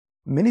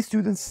Many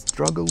students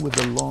struggle with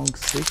the long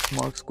 6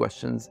 marks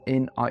questions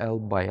in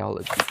IAL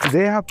Biology.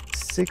 Today I have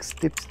 6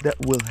 tips that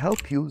will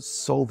help you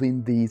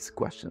solving these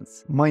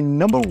questions. My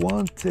number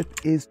 1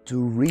 tip is to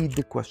read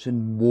the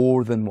question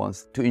more than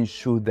once to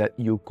ensure that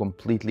you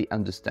completely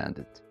understand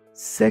it.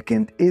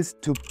 Second is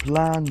to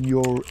plan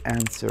your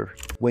answer.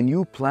 When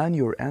you plan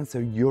your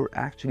answer, you're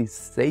actually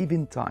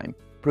saving time,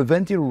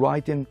 preventing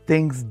writing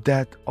things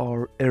that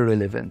are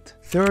irrelevant.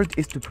 Third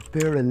is to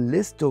prepare a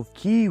list of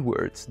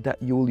keywords that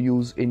you'll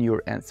use in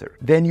your answer.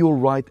 Then you'll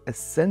write a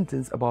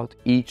sentence about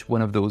each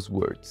one of those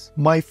words.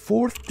 My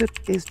 4th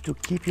tip is to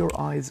keep your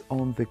eyes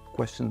on the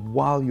question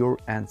while you're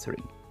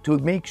answering, to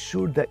make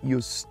sure that you're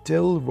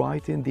still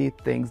writing the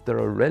things that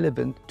are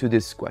relevant to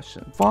this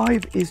question.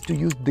 5 is to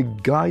use the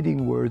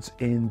guiding words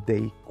in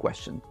the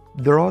question.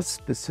 There are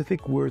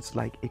specific words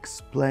like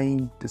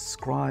explain,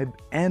 describe,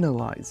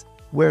 analyze,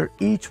 where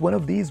each one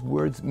of these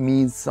words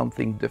means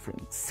something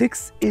different.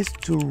 6 is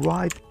to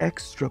write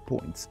extra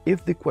points.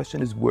 If the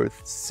question is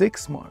worth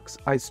 6 marks,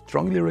 I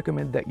strongly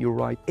recommend that you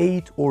write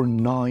 8 or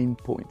 9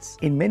 points.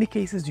 In many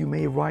cases, you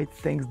may write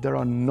things that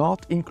are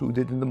not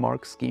included in the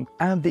mark scheme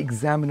and the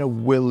examiner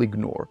will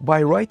ignore.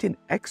 By writing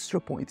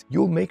extra points,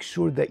 you'll make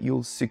sure that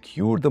you'll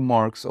secure the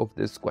marks of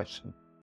this question.